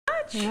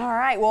sandwich. All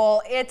right.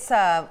 Well, it's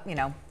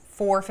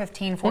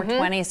 4:15,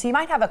 4:20, so you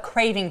might have a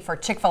craving for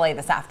Chick-fil-A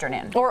this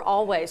afternoon. Or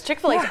always.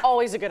 Chick-fil-A is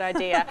always a good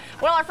idea.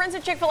 Well, our friends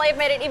at Chick-fil-A have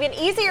made it even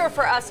easier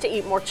for us to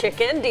eat more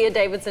chicken. Dia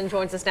Davidson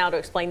joins us now to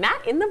explain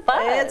that in the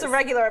Buzz. It's a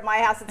regular at my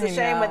house. It's a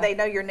shame when they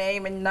know your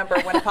name and number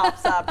when it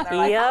pops up. And they're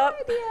like, Yep.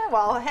 "Hi, Dia."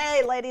 Well,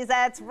 hey, ladies,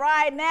 that's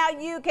right. Now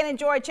you can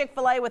enjoy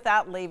Chick-fil-A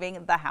without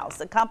leaving the house.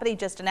 The company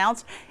just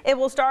announced it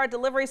will start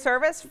delivery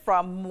service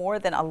from more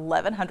than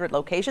 1,100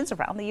 locations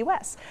around the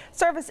U.S.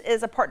 Service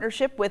is a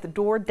partnership with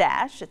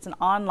DoorDash. It's an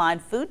online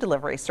food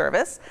delivery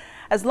service.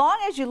 As long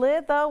as you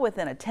live, though,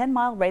 within a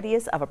 10-mile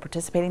radius of a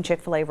participating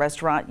Chick-fil-A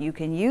restaurant, you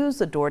can use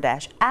the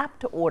DoorDash app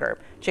to order.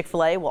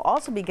 Chick-fil-A will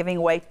also be giving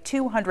away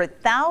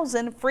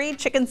 200,000 free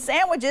chicken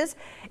sandwiches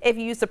if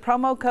you use the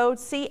promo code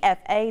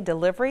CFA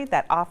Delivery.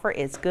 That offer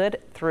is good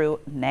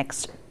through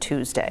next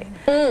Tuesday.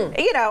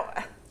 You know,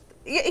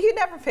 you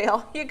never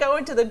fail. You go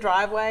into the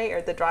driveway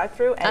or the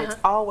drive-through, and it's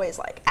always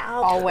like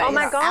out. Always. Oh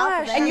my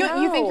gosh. And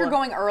you think you're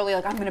going early,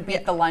 like I'm going to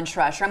beat the lunch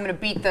rush, or I'm going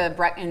to beat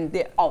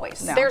the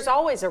always. No. There's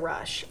always a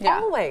rush.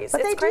 Yeah. Always.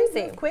 But it's they crazy.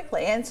 do move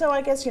quickly, and so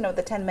I guess, you know,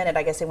 the 10-minute,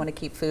 I guess they want to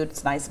keep food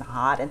nice and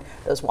hot, and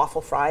those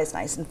waffle fries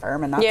nice and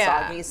firm and not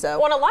soggy. So,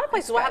 well, and a lot of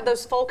places will have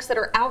those folks that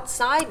are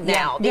outside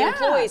now, the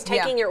employees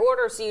taking your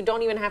order, so you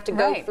don't even have to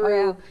go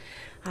through.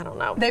 I don't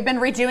know. They've been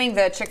redoing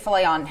the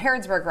Chick-fil-A on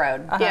Harrodsburg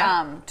Road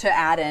to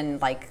add in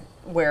like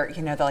where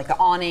the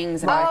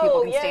awnings and where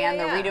people can stand.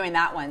 They're redoing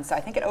that one, so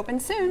I think it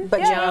opens soon. but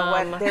you know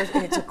what?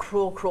 It's a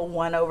cruel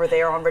one over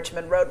there on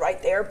Richmond Road,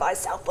 right there by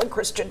Southland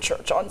Christian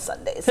Church on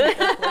Sundays.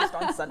 Closed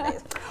on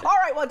Sundays. All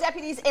right. Well,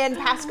 deputies in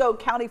Pasco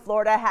County,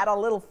 Florida, had a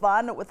little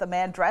fun with a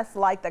man dressed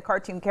like the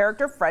cartoon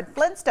character Fred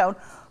Flintstone,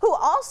 who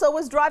also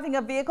was driving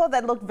a vehicle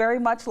that looked very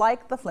much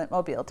like the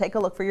Flintmobile. Take a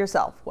look for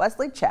yourself.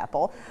 Wesley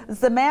Chappell is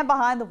the man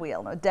behind the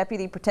wheel. A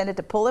deputy pretended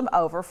to pull him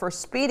over for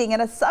speeding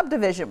in a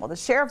subdivision. Well, the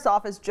sheriff's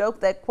office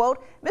joked that, quote,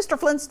 Mr.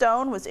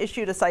 Flintstone was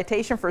issued a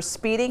citation for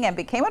speeding and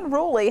became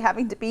unruly,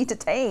 having to be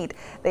detained.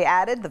 They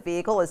added the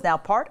vehicle is now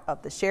part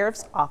of the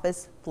sheriff's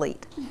office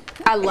fleet.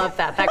 I love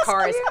that. That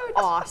car is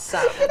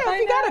awesome. You know, if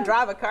you got to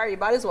drive a car, you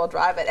might as well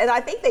drive it. And I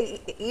think they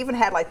even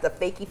had like the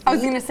fakey feet. I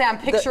was going to say, I'm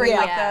picturing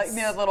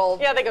the little.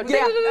 Yeah, they go.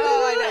 Yeah.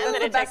 Oh, I know. And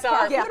then it takes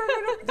off. Yeah.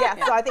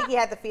 So I think he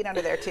had the feet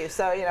under there too.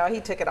 So, you know,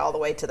 he took it all the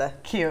way to the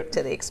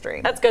to the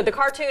extreme. That's good. The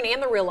cartoon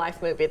and the real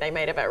life movie they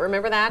made of it.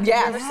 Remember that?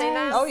 Yeah. Have you ever seen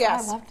that? Oh,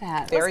 yes. I love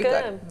that. Very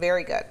good.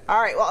 Very good.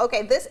 All right. Well,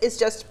 okay. This is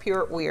just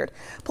pure weird.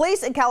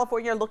 Police in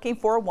California are looking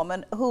for a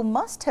woman who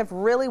must have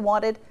really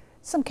wanted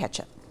some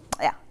ketchup.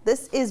 Yeah,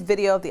 this is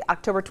video of the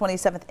October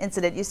 27th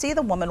incident. You see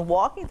the woman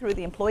walking through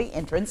the employee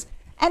entrance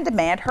and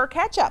demand her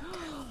ketchup.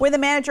 When the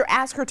manager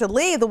asks her to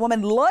leave, the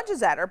woman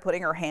lunges at her,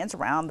 putting her hands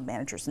around the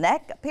manager's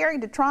neck,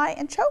 appearing to try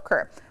and choke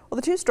her. Well,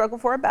 the two struggle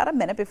for about a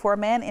minute before a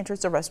man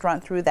enters the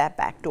restaurant through that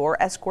back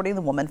door, escorting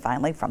the woman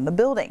finally from the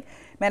building.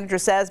 Manager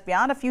says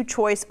beyond a few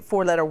choice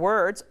four-letter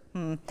words,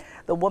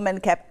 the woman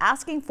kept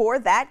asking for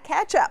that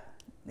ketchup.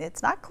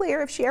 It's not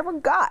clear if she ever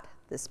got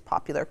this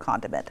popular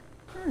condiment.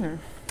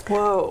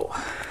 Whoa.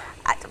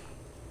 I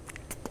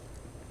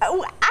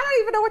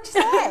don't even know what to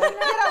say. You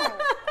know,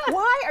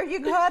 why are you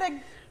going to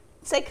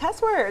say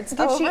cuss words?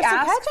 Did she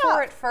ask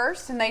for it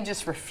first and they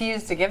just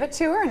refused to give it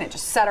to her and it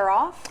just set her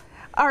off?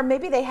 Or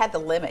maybe they had the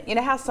limit. You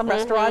know how some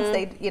restaurants,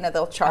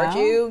 they'll charge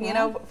you,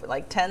 for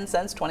like 10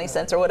 cents, 20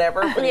 cents or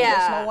whatever for the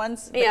additional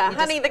ones. Yeah,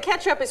 honey, the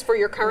ketchup is for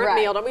your current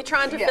meal. Don't be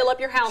trying to fill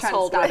up your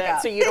household with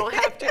it so you don't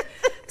have to.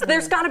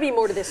 There's got to be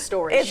more to this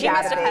story. She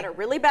must have had a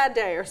really bad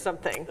day or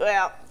something.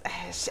 Well,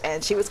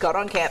 and she was caught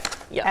on camp.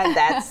 And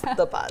that's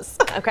the Buzz.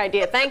 Okay,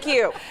 Dia, thank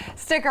you.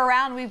 Stick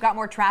around. We've got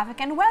more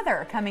traffic and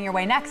weather coming your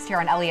way next here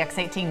on LEX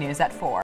 18 News at 4.